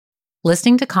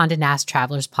Listening to Condé Nast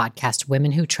Traveler's podcast,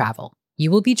 Women Who Travel, you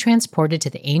will be transported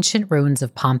to the ancient ruins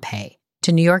of Pompeii,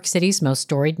 to New York City's most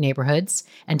storied neighborhoods,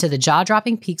 and to the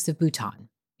jaw-dropping peaks of Bhutan.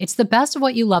 It's the best of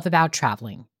what you love about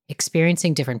traveling,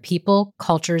 experiencing different people,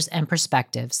 cultures, and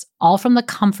perspectives, all from the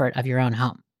comfort of your own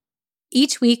home.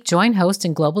 Each week, join host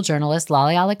and global journalist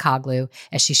Lale Alikoglu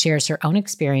as she shares her own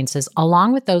experiences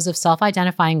along with those of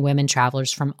self-identifying women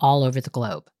travelers from all over the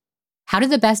globe. How do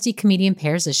the bestie comedian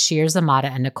pairs of Shir Zamata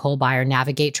and Nicole Byer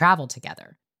navigate travel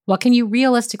together? What can you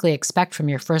realistically expect from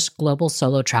your first global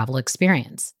solo travel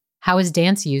experience? How is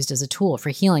dance used as a tool for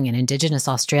healing in Indigenous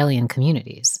Australian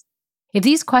communities? If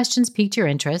these questions piqued your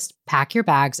interest, pack your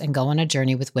bags and go on a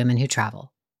journey with Women Who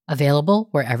Travel. Available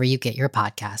wherever you get your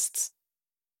podcasts.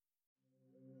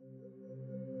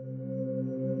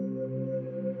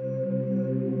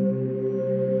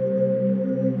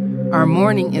 Our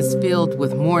morning is filled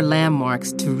with more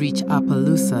landmarks to reach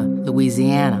Opelousas,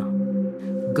 Louisiana.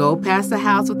 Go past the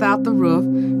house without the roof,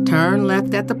 turn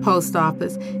left at the post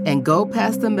office, and go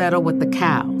past the meadow with the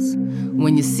cows.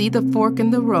 When you see the fork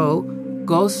in the road,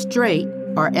 go straight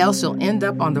or else you'll end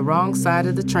up on the wrong side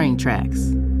of the train tracks.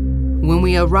 When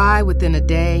we arrive within a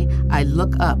day, I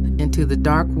look up into the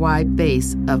dark, wide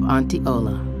base of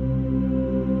Antiola,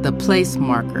 the place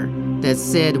marker that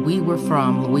said we were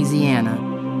from Louisiana,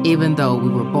 even though we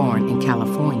were born in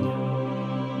California.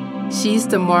 She's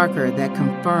the marker that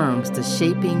confirms the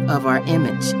shaping of our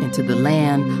image into the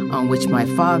land on which my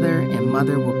father and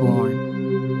mother were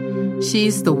born.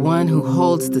 She's the one who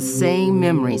holds the same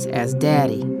memories as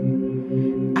Daddy.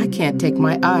 I can't take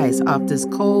my eyes off this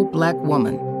cold black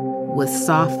woman with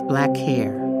soft black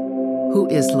hair, who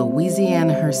is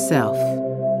Louisiana herself,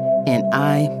 and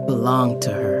I belong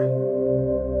to her.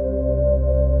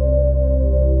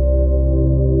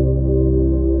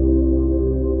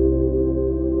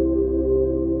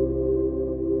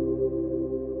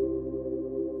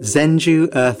 Zenju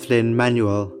Earthlyn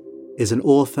Manuel is an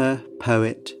author,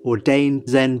 poet, ordained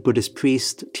Zen Buddhist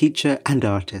priest, teacher, and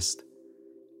artist.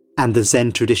 And the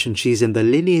Zen tradition she's in the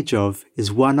lineage of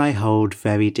is one I hold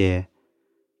very dear.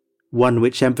 One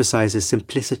which emphasizes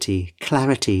simplicity,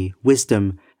 clarity,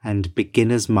 wisdom, and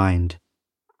beginner's mind.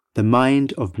 The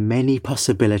mind of many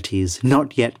possibilities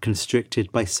not yet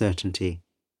constricted by certainty.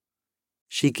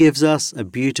 She gives us a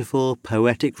beautiful,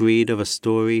 poetic read of a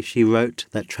story she wrote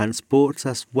that transports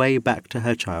us way back to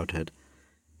her childhood.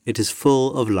 It is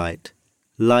full of light,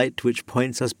 light which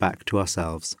points us back to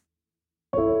ourselves.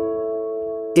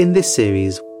 In this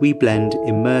series, we blend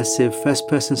immersive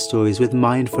first-person stories with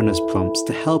mindfulness prompts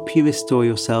to help you restore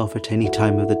yourself at any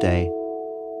time of the day.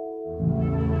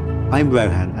 I'm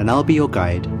Rohan, and I'll be your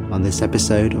guide on this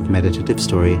episode of Meditative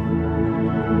Story.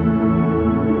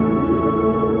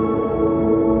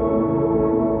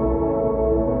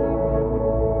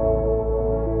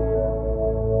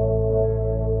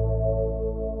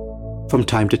 From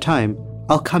time to time,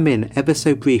 I'll come in ever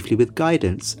so briefly with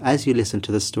guidance as you listen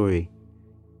to the story.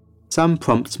 Some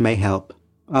prompts may help,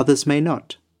 others may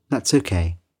not. That's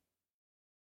okay.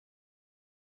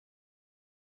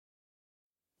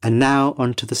 And now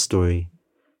onto the story.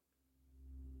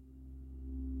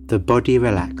 The body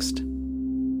relaxed.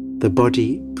 The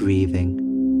body breathing.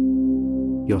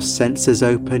 Your senses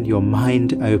open, your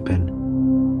mind open.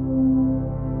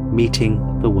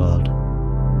 Meeting the world.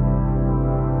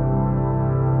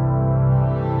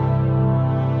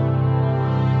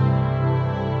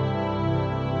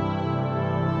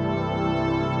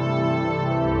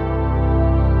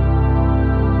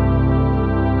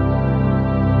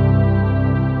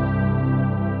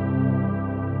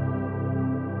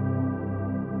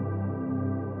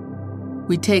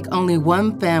 We take only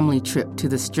one family trip to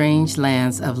the strange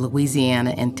lands of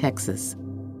Louisiana and Texas.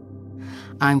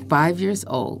 I'm 5 years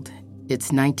old.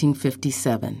 It's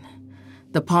 1957.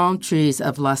 The palm trees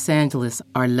of Los Angeles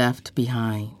are left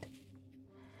behind.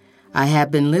 I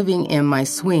have been living in my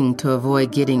swing to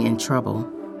avoid getting in trouble,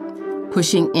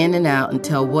 pushing in and out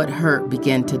until what hurt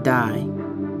began to die.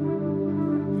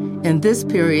 In this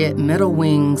period, metal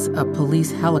wings of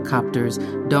police helicopters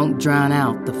don't drown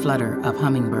out the flutter of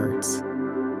hummingbirds.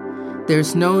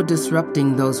 There's no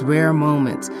disrupting those rare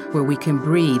moments where we can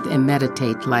breathe and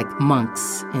meditate like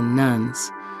monks and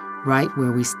nuns, right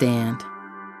where we stand.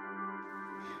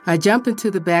 I jump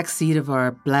into the back seat of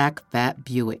our black, fat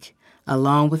Buick,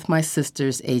 along with my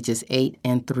sisters ages 8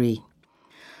 and 3.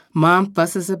 Mom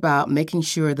fusses about making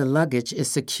sure the luggage is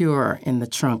secure in the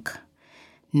trunk.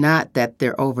 Not that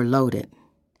they're overloaded.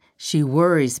 She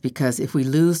worries because if we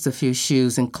lose the few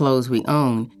shoes and clothes we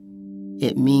own,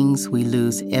 it means we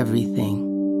lose everything.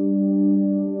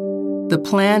 The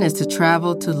plan is to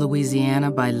travel to Louisiana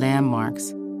by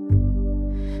landmarks.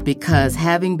 because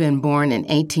having been born in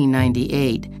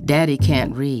 1898, Daddy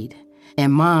can't read,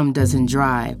 and Mom doesn't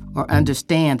drive or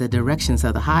understand the directions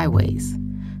of the highways.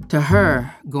 To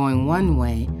her, going one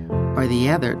way or the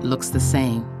other looks the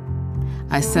same.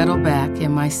 I settle back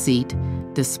in my seat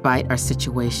despite our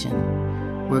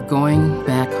situation. We're going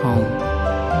back home.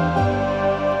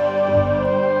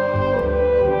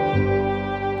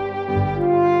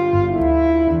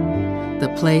 The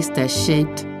place that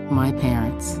shaped my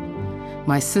parents.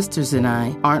 My sisters and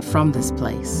I aren't from this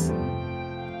place.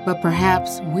 But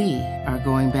perhaps we are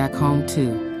going back home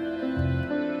too.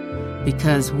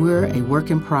 Because we're a work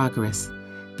in progress,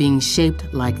 being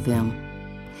shaped like them.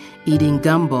 Eating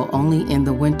gumbo only in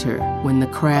the winter when the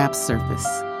crabs surface.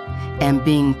 And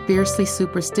being fiercely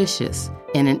superstitious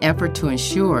in an effort to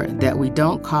ensure that we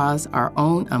don't cause our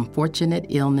own unfortunate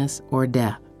illness or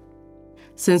death.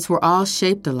 Since we're all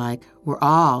shaped alike, we're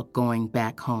all going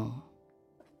back home.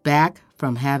 Back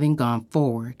from having gone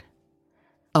forward.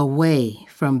 Away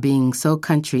from being so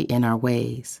country in our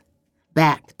ways.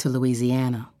 Back to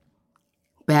Louisiana.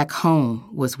 Back home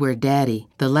was where Daddy,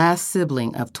 the last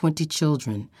sibling of 20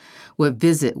 children, would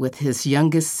visit with his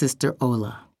youngest sister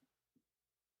Ola.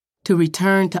 To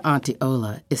return to Auntie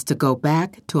Ola is to go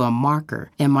back to a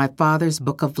marker in my father's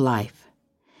book of life.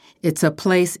 It's a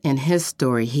place in his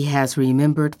story he has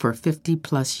remembered for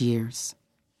 50-plus years.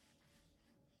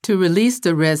 To release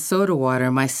the red soda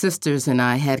water my sisters and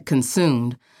I had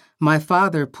consumed, my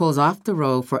father pulls off the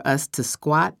road for us to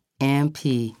squat and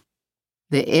pee.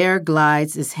 The air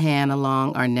glides its hand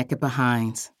along our naked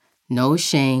behinds. No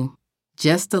shame,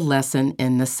 just a lesson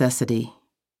in necessity.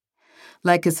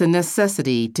 Like it's a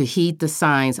necessity to heed the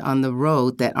signs on the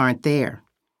road that aren't there.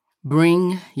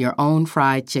 Bring your own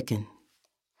fried chicken.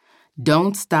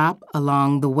 Don't stop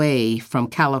along the way from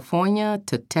California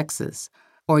to Texas,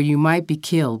 or you might be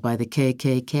killed by the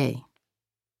KKK.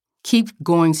 Keep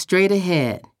going straight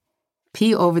ahead.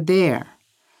 Pee over there.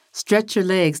 Stretch your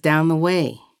legs down the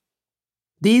way.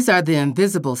 These are the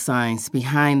invisible signs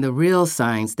behind the real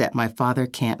signs that my father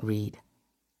can't read.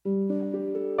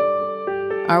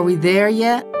 Are we there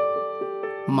yet?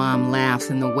 Mom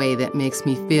laughs in the way that makes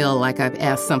me feel like I've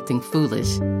asked something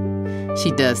foolish.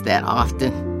 She does that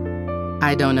often.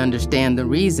 I don't understand the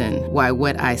reason why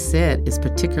what I said is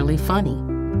particularly funny.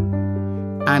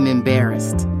 I'm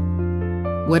embarrassed.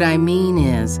 What I mean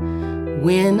is,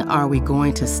 when are we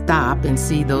going to stop and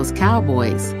see those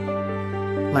cowboys?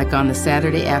 Like on the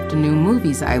Saturday afternoon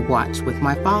movies I watch with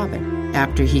my father,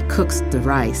 after he cooks the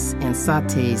rice and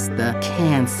sautés the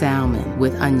canned salmon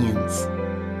with onions.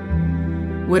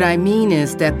 What I mean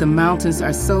is that the mountains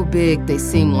are so big they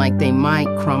seem like they might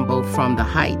crumble from the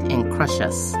height and crush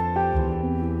us.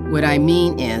 What I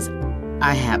mean is,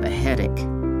 I have a headache.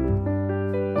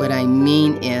 What I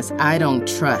mean is, I don't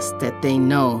trust that they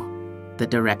know the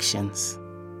directions.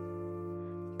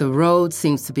 The road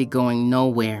seems to be going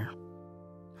nowhere.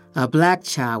 A black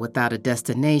child without a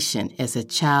destination is a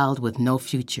child with no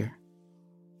future.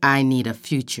 I need a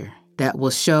future that will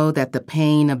show that the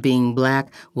pain of being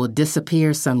black will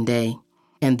disappear someday,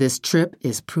 and this trip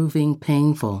is proving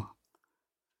painful.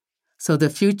 So the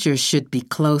future should be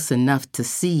close enough to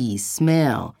see,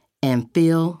 smell, and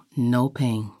feel no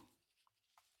pain.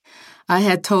 I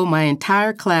had told my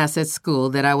entire class at school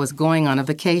that I was going on a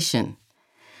vacation.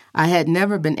 I had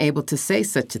never been able to say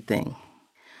such a thing.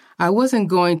 I wasn't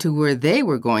going to where they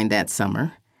were going that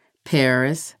summer,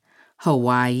 Paris,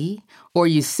 Hawaii, or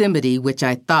Yosemite, which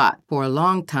I thought for a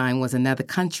long time was another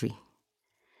country.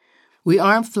 We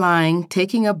aren't flying,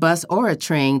 taking a bus or a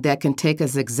train that can take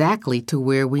us exactly to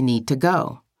where we need to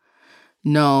go.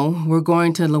 No, we're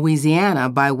going to Louisiana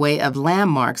by way of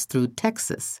landmarks through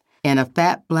Texas and a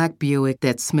fat black Buick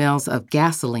that smells of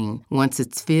gasoline once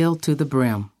it's filled to the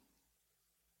brim.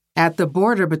 At the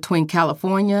border between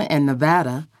California and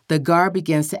Nevada, the guard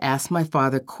begins to ask my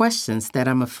father questions that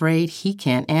I'm afraid he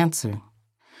can't answer.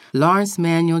 Lawrence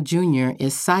Manuel Jr.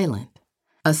 is silent,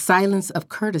 a silence of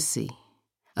courtesy,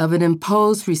 of an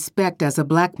imposed respect as a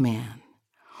black man,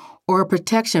 or a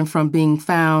protection from being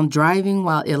found driving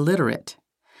while illiterate,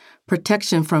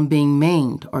 protection from being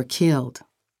maimed or killed.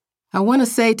 I want to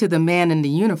say to the man in the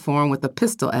uniform with a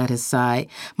pistol at his side,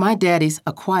 my daddy's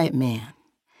a quiet man.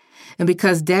 And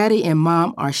because Daddy and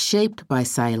Mom are shaped by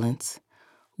silence,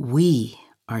 we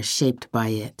are shaped by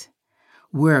it.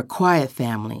 We're a quiet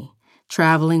family,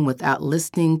 traveling without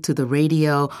listening to the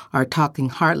radio or talking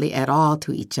hardly at all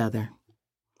to each other.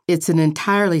 It's an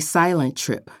entirely silent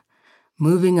trip,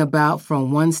 moving about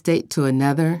from one state to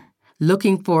another,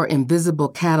 looking for invisible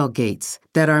cattle gates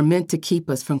that are meant to keep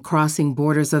us from crossing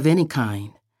borders of any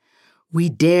kind. We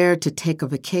dare to take a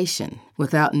vacation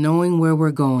without knowing where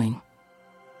we're going.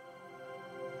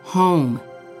 Home.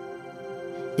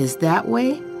 Is that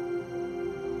way?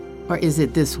 Or is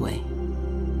it this way?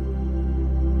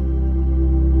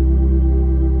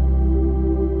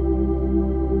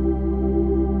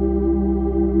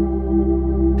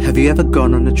 Have you ever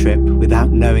gone on a trip without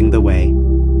knowing the way?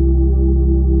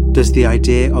 Does the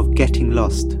idea of getting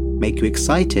lost make you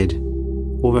excited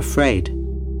or afraid?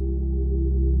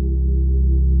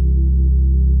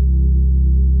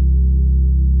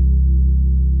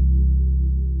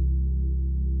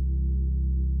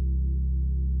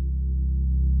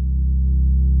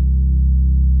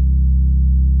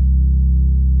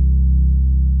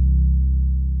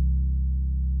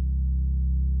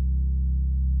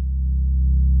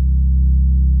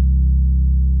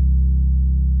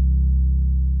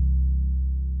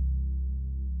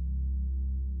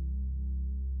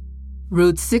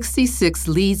 Route 66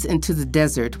 leads into the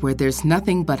desert where there's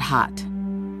nothing but hot.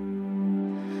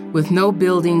 With no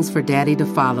buildings for Daddy to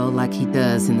follow like he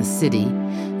does in the city,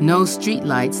 no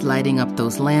streetlights lighting up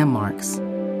those landmarks.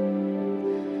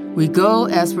 We go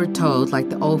as we're told, like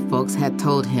the old folks had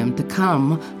told him, to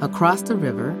come across the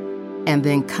river and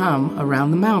then come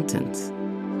around the mountains.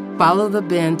 Follow the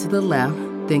bend to the left,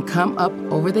 then come up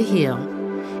over the hill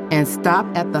and stop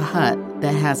at the hut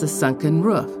that has a sunken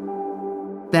roof.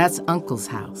 That's Uncle's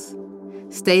house.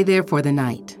 Stay there for the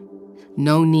night.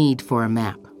 No need for a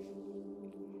map.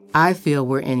 I feel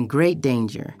we're in great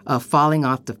danger of falling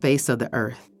off the face of the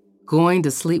earth. Going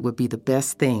to sleep would be the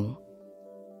best thing.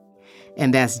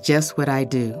 And that's just what I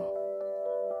do.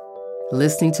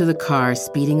 Listening to the car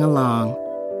speeding along,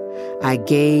 I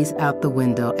gaze out the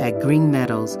window at green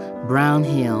meadows, brown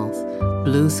hills,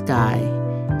 blue sky,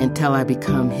 until I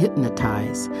become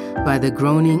hypnotized by the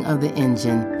groaning of the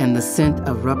engine and the scent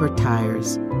of rubber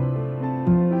tires,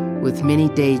 with many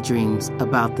daydreams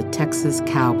about the Texas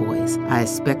cowboys I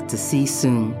expect to see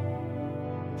soon.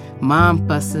 Mom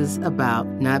fusses about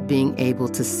not being able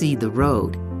to see the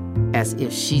road, as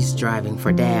if she's driving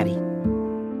for Daddy.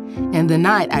 In the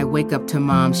night, I wake up to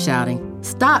Mom shouting,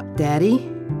 "Stop, Daddy!"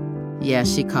 Yeah,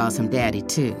 she calls him Daddy,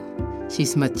 too.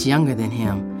 She's much younger than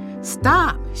him.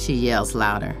 "Stop!" she yells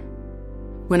louder.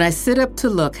 When I sit up to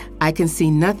look, I can see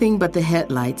nothing but the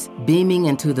headlights beaming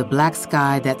into the black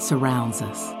sky that surrounds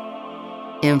us.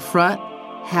 In front,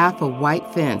 half a white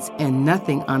fence and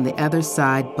nothing on the other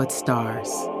side but stars.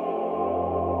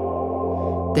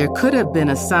 There could have been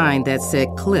a sign that said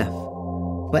cliff,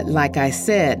 but like I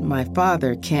said, my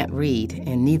father can't read,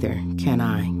 and neither can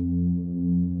I.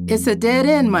 "It's a dead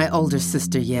end," my older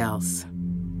sister yells.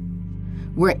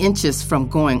 We're inches from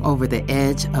going over the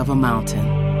edge of a mountain.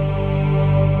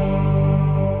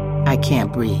 I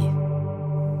can't breathe.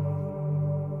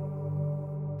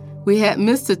 We had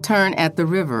missed a turn at the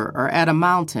river or at a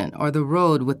mountain or the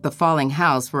road with the falling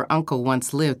house where Uncle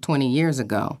once lived 20 years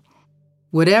ago.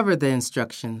 Whatever the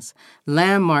instructions,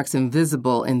 landmarks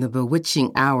invisible in the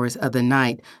bewitching hours of the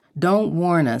night don't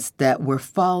warn us that we're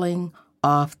falling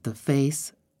off the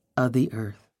face of the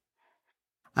earth.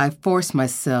 I force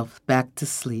myself back to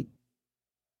sleep.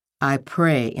 I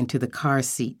pray into the car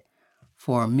seat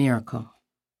for a miracle.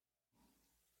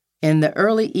 In the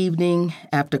early evening,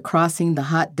 after crossing the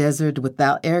hot desert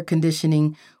without air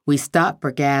conditioning, we stop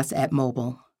for gas at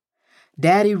Mobil.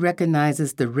 Daddy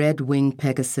recognizes the red-winged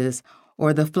Pegasus,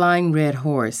 or the flying red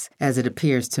horse, as it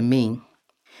appears to me.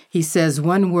 He says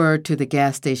one word to the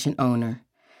gas station owner,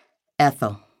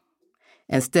 "Ethel,"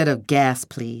 instead of "gas,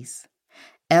 please."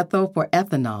 Ethyl for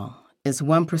ethanol is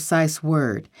one precise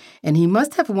word, and he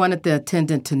must have wanted the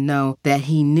attendant to know that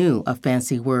he knew a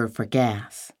fancy word for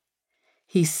gas.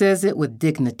 He says it with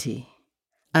dignity,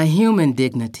 a human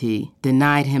dignity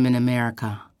denied him in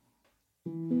America.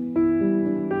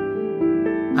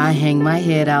 I hang my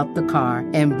head out the car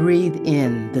and breathe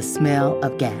in the smell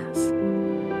of gas.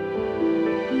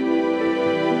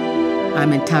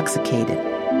 I'm intoxicated.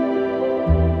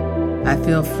 I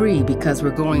feel free because we're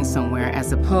going somewhere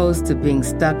as opposed to being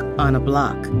stuck on a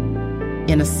block,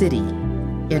 in a city,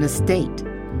 in a state,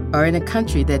 or in a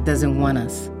country that doesn't want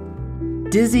us.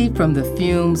 Dizzy from the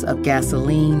fumes of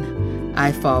gasoline,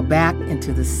 I fall back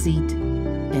into the seat,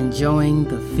 enjoying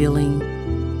the feeling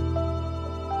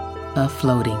of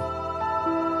floating.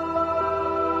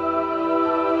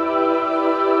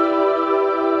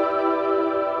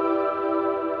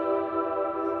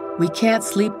 We can't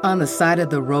sleep on the side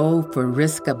of the road for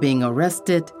risk of being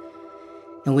arrested,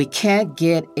 and we can't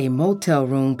get a motel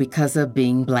room because of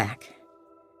being black.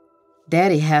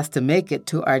 Daddy has to make it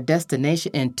to our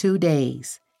destination in 2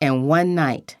 days and 1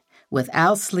 night,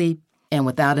 without sleep and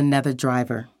without another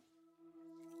driver.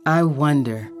 I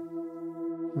wonder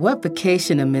what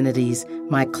vacation amenities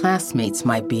my classmates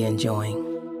might be enjoying.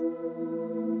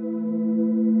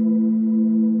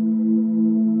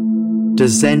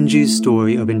 Does Zenju's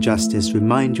story of injustice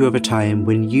remind you of a time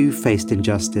when you faced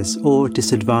injustice or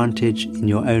disadvantage in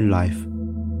your own life?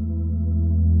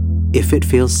 If it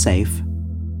feels safe,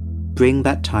 bring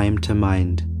that time to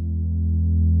mind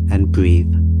and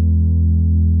breathe.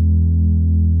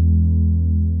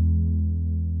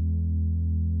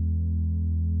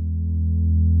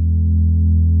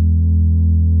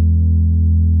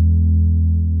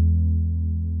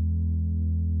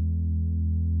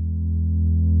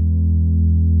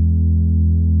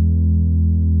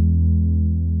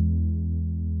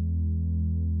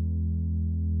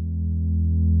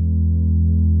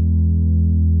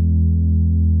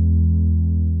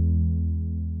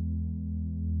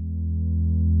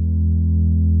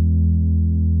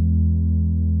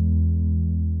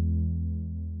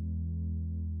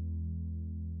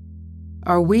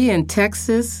 Are we in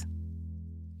Texas?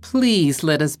 Please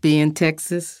let us be in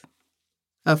Texas.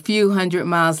 A few hundred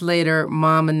miles later,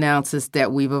 Mom announces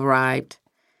that we've arrived.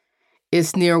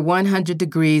 It's near 100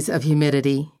 degrees of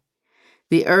humidity.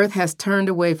 The earth has turned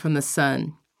away from the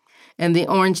sun, and the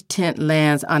orange tint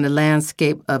lands on a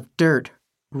landscape of dirt,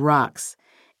 rocks,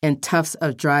 and tufts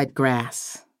of dried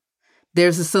grass.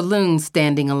 There's a saloon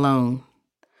standing alone.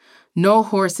 No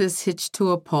horses hitched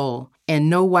to a pole, and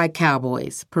no white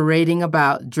cowboys parading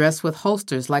about dressed with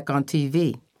holsters like on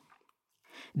TV.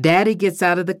 Daddy gets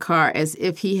out of the car as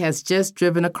if he has just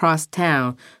driven across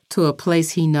town to a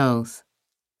place he knows.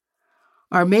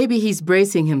 Or maybe he's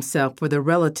bracing himself for the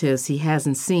relatives he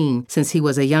hasn't seen since he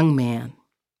was a young man.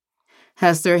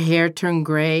 Has their hair turned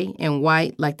gray and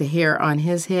white like the hair on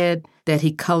his head that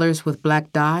he colors with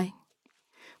black dye?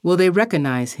 Will they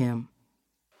recognize him?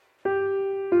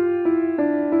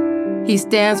 He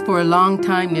stands for a long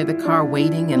time near the car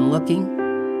waiting and looking.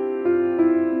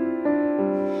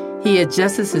 He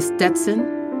adjusts his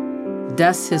Stetson,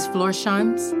 dusts his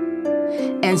Florsheim's,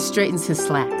 and straightens his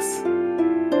slacks.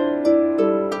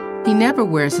 He never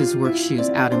wears his work shoes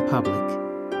out in public.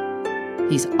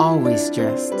 He's always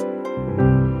dressed,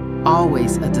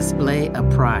 always a display of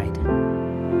pride.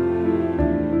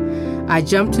 I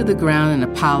jumped to the ground in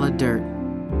a pile of dirt.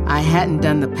 I hadn't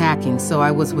done the packing, so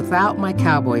I was without my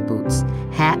cowboy boots,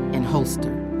 hat, and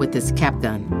holster with its cap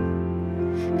gun.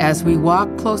 As we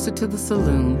walked closer to the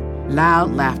saloon,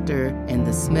 loud laughter and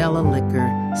the smell of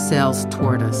liquor sails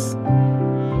toward us.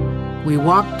 We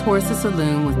walked towards the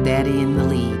saloon with Daddy in the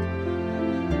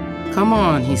lead. "Come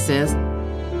on," he says.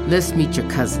 "Let's meet your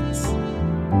cousins."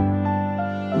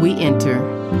 We enter.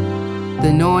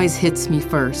 The noise hits me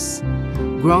first.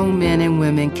 Grown men and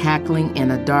women cackling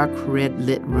in a dark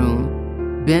red-lit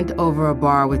room, bent over a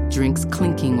bar with drinks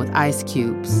clinking with ice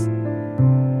cubes.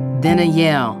 Then a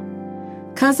yell.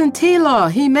 "Cousin T-Law,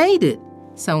 he made it!"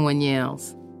 someone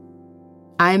yells.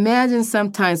 I imagine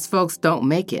sometimes folks don't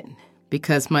make it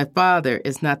because my father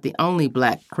is not the only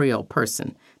Black Creole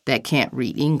person that can't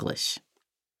read English.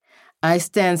 I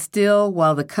stand still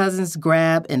while the cousins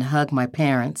grab and hug my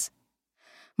parents.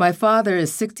 My father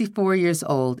is 64 years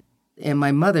old and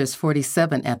my mother's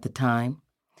 47 at the time.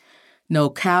 No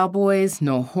cowboys,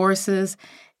 no horses,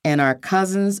 and our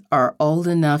cousins are old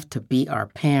enough to be our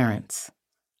parents.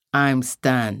 I'm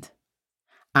stunned.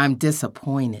 I'm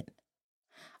disappointed.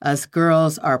 Us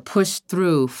girls are pushed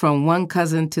through from one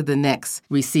cousin to the next,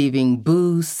 receiving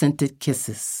booze-scented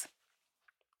kisses.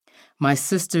 My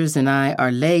sisters and I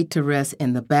are laid to rest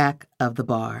in the back of the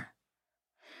bar.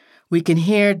 We can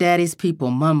hear Daddy's people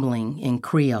mumbling in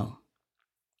Creole.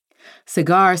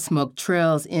 Cigar smoke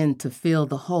trails in to fill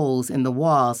the holes in the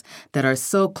walls that are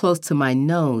so close to my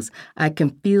nose I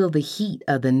can feel the heat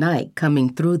of the night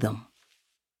coming through them.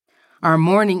 Our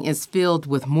morning is filled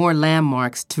with more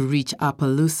landmarks to reach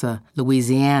Opelousas,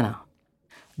 Louisiana.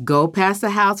 Go past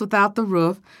the house without the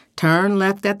roof, turn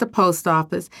left at the post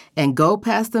office, and go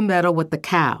past the meadow with the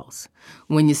cows.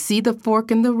 When you see the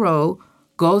fork in the road,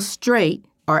 go straight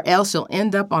or else you'll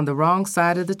end up on the wrong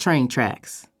side of the train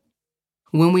tracks.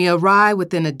 When we arrive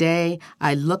within a day,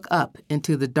 I look up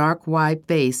into the dark, wide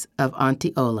face of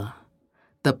Auntie Ola,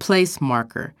 the place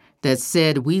marker that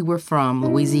said we were from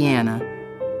Louisiana,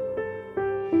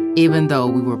 even though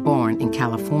we were born in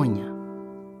California.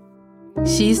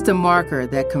 She's the marker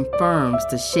that confirms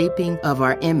the shaping of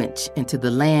our image into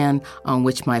the land on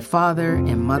which my father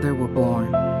and mother were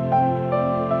born.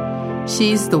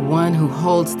 She's the one who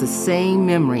holds the same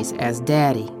memories as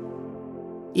Daddy.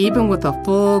 Even with a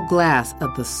full glass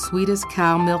of the sweetest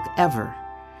cow milk ever,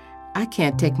 I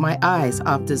can't take my eyes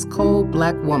off this cold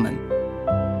Black woman.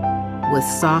 with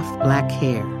soft black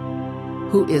hair,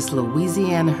 who is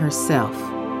Louisiana herself.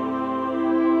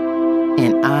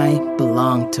 And I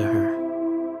belong to her.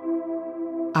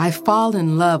 I fall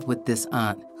in love with this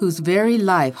aunt, whose very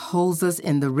life holds us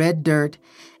in the red dirt,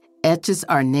 etches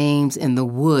our names in the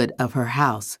wood of her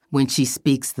house when she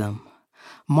speaks them,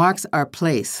 marks our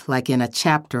place like in a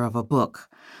chapter of a book,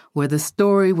 where the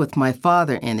story with my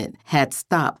father in it had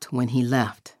stopped when he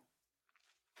left.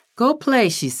 "Go play,"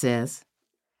 she says.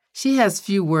 She has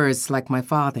few words like my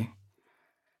father.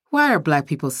 Why are black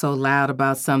people so loud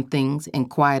about some things and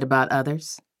quiet about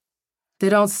others? They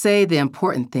don't say the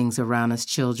important things around us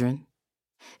children.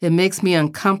 It makes me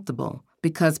uncomfortable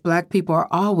because black people are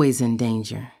always in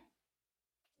danger.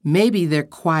 Maybe they're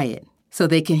quiet so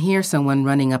they can hear someone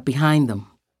running up behind them.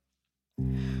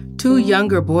 2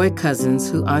 younger boy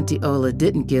cousins who Auntie Ola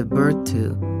didn't give birth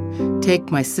to take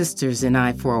my sisters and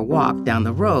I for a walk down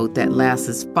the road that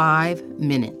lasts 5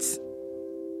 minutes.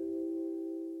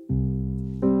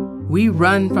 We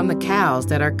run from the cows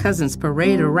that our cousins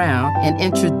parade around and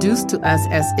introduce to us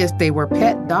as if they were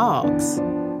pet dogs.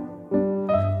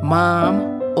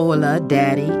 Mom, Ola,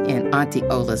 Daddy, and Auntie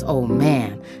Ola's old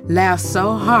man laugh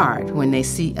so hard when they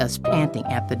see us panting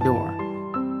at the door.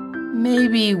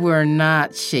 Maybe we're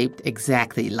not shaped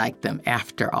exactly like them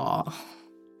after all.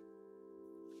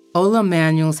 Ola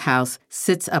Manuel's house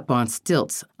sits up on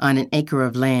stilts on an acre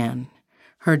of land.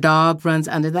 Her dog runs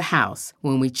under the house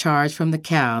when we charge from the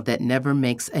cow that never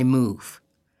makes a move.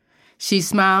 She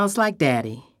smiles like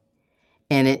Daddy,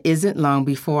 and it isn't long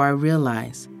before I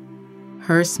realize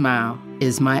her smile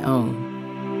is my own.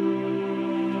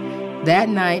 That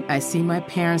night, I see my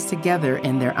parents together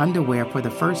in their underwear for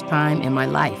the first time in my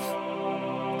life.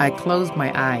 I close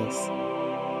my eyes.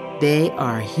 They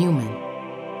are human.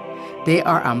 They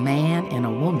are a man and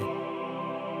a woman.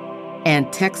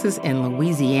 And Texas and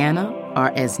Louisiana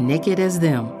are as naked as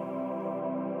them.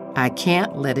 I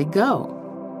can't let it go.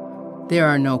 There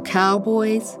are no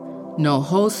cowboys, no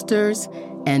holsters,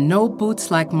 and no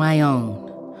boots like my own.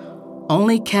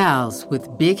 Only cows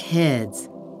with big heads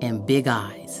and big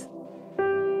eyes.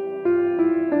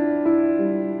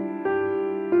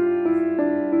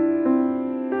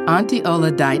 Auntie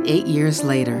Ola died 8 years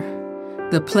later.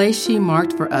 The place she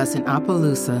marked for us in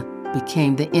Appaloosa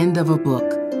became the end of a book.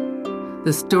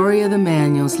 The story of the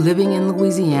Manuels living in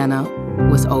Louisiana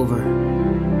was over.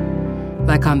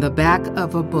 Like on the back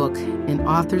of a book, an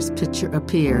author's picture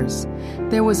appears.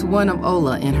 There was one of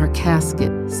Ola in her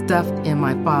casket, stuffed in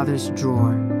my father's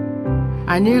drawer.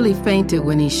 I nearly fainted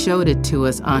when he showed it to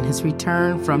us on his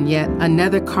return from yet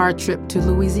another car trip to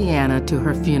Louisiana to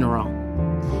her funeral.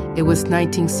 It was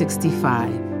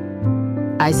 1965.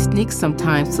 I sneaked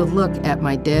sometimes to look at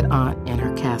my dead aunt in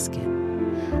her casket.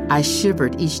 I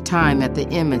shivered each time at the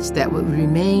image that would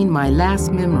remain my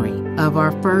last memory of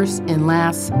our first and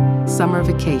last summer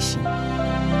vacation.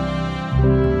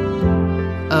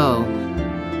 Oh,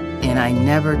 and I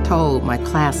never told my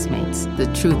classmates the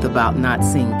truth about not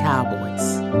seeing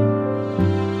cowboys.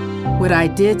 What I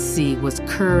did see was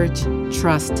courage,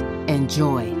 trust, and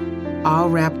joy, all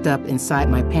wrapped up inside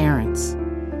my parents.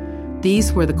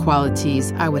 These were the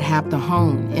qualities I would have to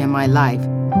hone in my life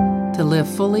to live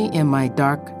fully in my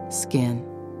dark skin.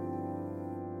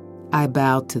 I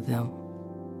bowed to them.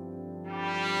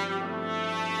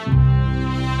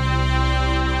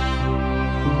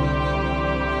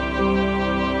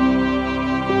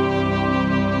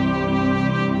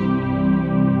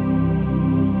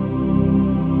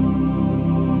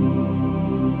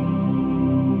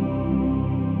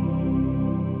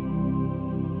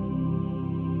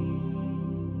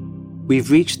 We've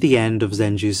reached the end of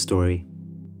Zenju's story.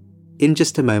 In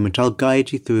just a moment, I'll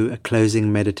guide you through a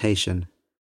closing meditation.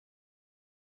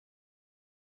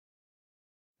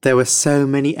 There were so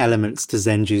many elements to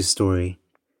Zenju's story.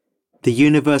 The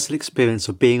universal experience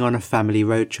of being on a family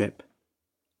road trip.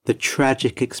 The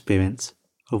tragic experience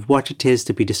of what it is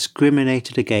to be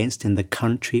discriminated against in the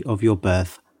country of your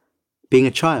birth. Being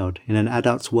a child in an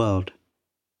adult's world.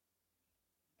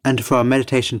 And for our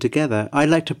meditation together, I'd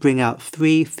like to bring out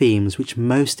 3 themes which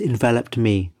most enveloped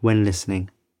me when listening.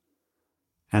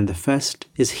 And the first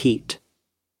is heat.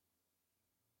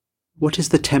 What is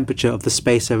the temperature of the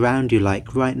space around you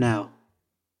like right now?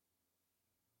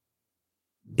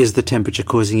 Is the temperature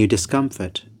causing you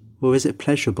discomfort, or is it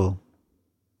pleasurable?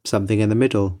 Something in the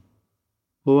middle?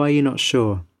 Or are you not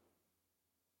sure?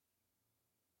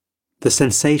 The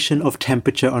sensation of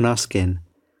temperature on our skin,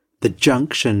 the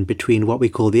junction between what we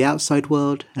call the outside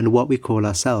world and what we call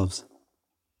ourselves.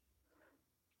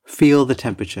 Feel the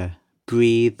temperature.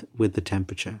 Breathe with the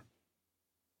temperature.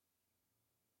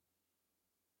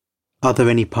 Are there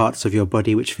any parts of your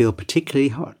body which feel particularly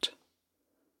hot?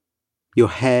 Your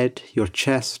head, your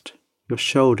chest, your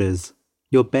shoulders,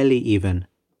 your belly even.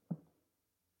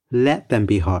 Let them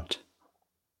be hot.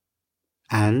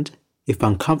 And, if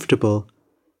uncomfortable,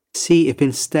 see if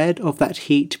instead of that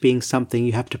heat being something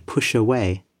you have to push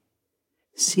away,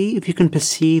 see if you can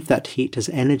perceive that heat as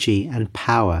energy and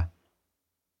power.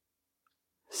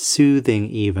 Soothing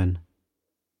even.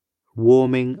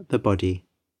 Warming the body.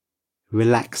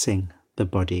 Relaxing the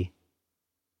body.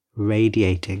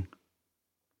 Radiating.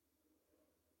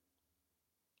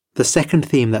 The second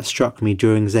theme that struck me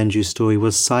during Zenju's story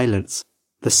was silence.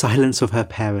 The silence of her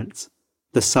parents.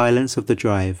 The silence of the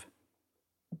drive.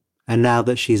 And now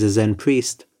that she's a Zen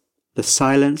priest, the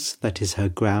silence that is her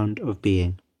ground of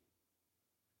being.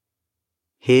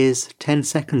 Here's 10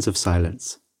 seconds of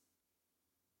silence.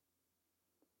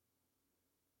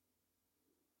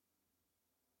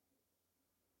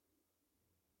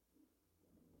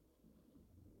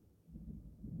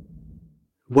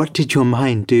 What did your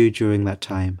mind do during that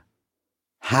time?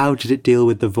 How did it deal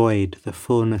with the void, the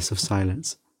fullness of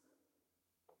silence?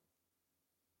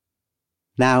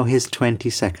 Now here's 20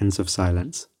 seconds of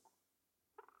silence.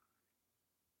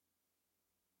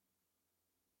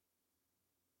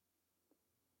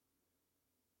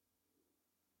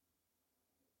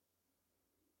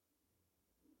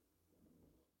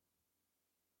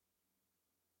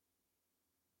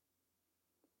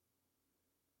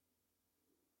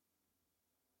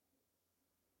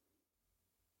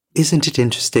 Isn't it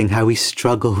interesting how we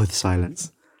struggle with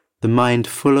silence? The mind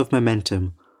full of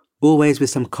momentum, always with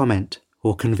some comment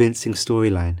or convincing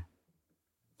storyline.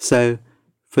 So,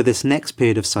 for this next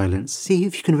period of silence, see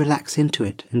if you can relax into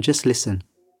it and just listen.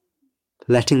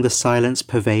 Letting the silence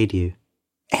pervade you,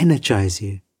 energize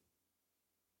you.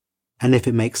 And if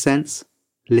it makes sense,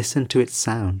 listen to its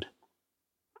sound.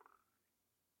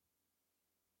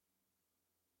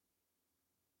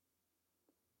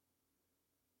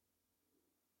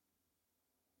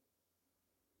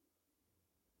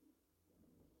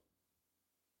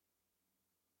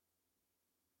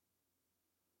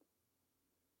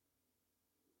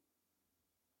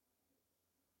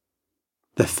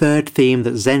 The third theme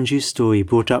that Zenju's story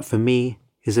brought up for me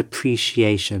is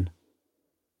appreciation.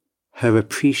 Her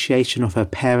appreciation of her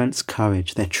parents'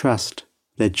 courage, their trust,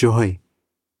 their joy.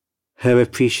 Her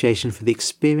appreciation for the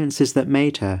experiences that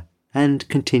made her and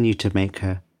continue to make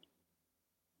her.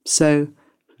 So,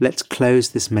 let's close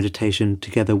this meditation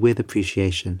together with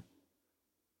appreciation.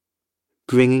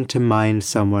 Bringing to mind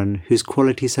someone whose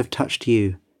qualities have touched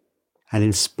you and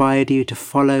inspired you to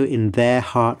follow in their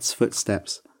heart's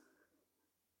footsteps.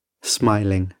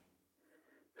 Smiling,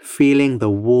 feeling the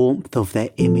warmth of their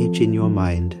image in your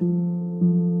mind,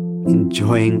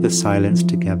 enjoying the silence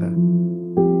together.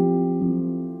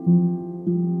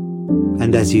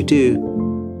 And as you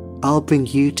do, I'll bring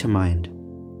you to mind,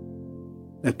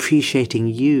 appreciating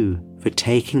you for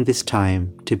taking this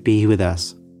time to be with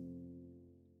us.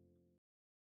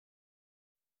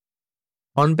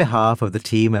 On behalf of the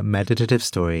team at Meditative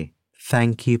Story,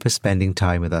 thank you for spending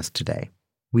time with us today.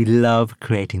 We love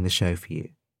creating the show for you.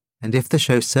 And if the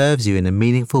show serves you in a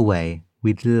meaningful way,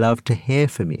 we'd love to hear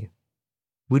from you.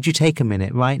 Would you take a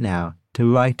minute right now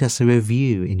to write us a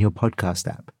review in your podcast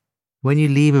app? When you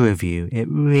leave a review, it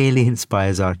really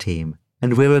inspires our team,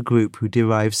 and we're a group who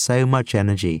derive so much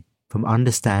energy from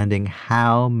understanding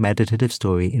how Meditative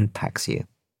Story impacts you.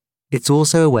 It's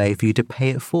also a way for you to pay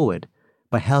it forward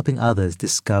by helping others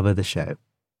discover the show.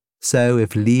 So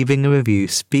if leaving a review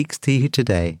speaks to you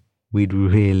today, we'd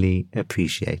really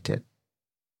appreciate it.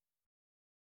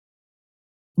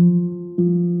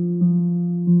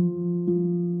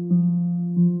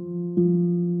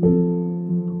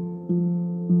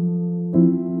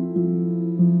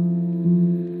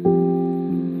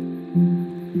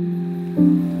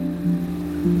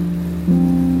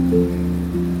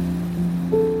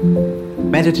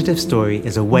 Meditative Story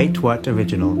is a Wait What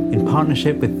original in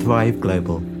partnership with Thrive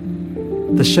Global.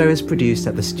 The show is produced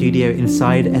at the studio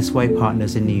inside SY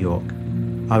Partners in New York.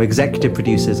 Our executive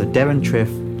producers are Darren Triff,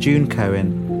 June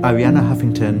Cohen, Ariana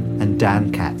Huffington, and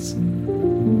Dan Katz.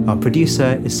 Our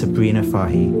producer is Sabrina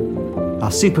Fahi. Our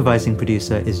supervising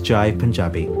producer is Jai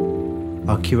Punjabi.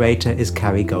 Our curator is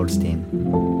Carrie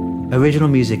Goldstein. Original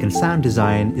music and sound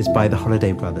design is by the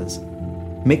Holiday Brothers.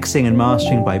 Mixing and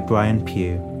mastering by Brian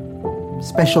Pugh.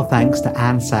 Special thanks to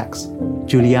Anne Sachs,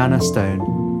 Juliana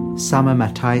Stone, Summer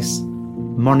Matthijs,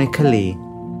 Monica Lee,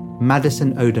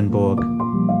 Madison Odenborg,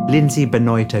 Lindsay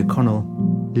Benoit O'Connell,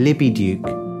 Libby Duke,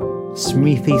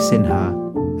 Smriti Sinha,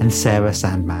 and Sarah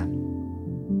Sandman.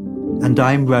 And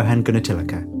I'm Rohan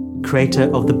Gunatilaka, creator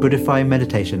of the Buddhify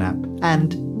meditation app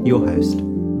and your host.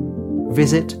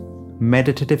 Visit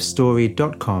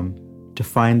meditativestory.com to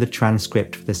find the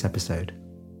transcript for this episode.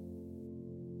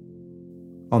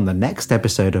 On the next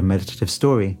episode of Meditative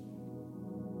Story,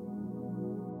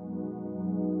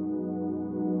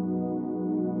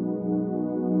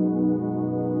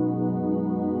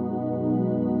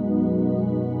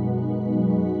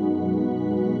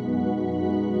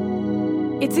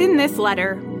 it's in this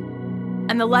letter,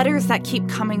 and the letters that keep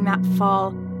coming that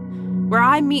fall, where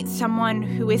I meet someone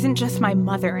who isn't just my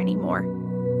mother anymore.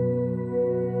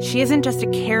 She isn't just a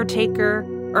caretaker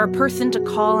or a person to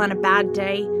call on a bad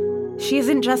day. She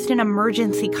isn't just an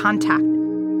emergency contact.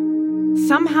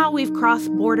 Somehow we've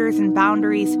crossed borders and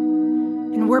boundaries,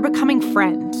 and we're becoming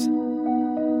friends.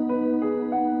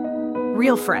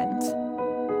 Real friends.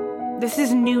 This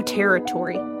is new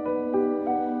territory.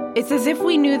 It's as if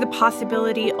we knew the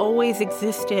possibility always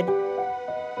existed,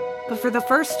 but for the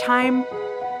first time,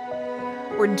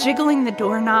 we're jiggling the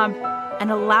doorknob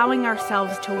and allowing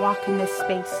ourselves to walk in this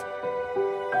space.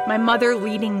 My mother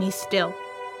leading me still.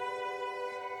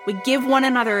 We give one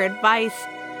another advice,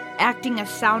 acting as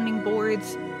sounding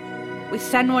boards. We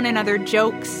send one another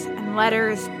jokes and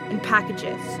letters and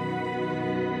packages.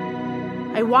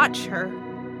 I watch her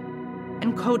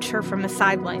and coach her from the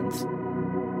sidelines.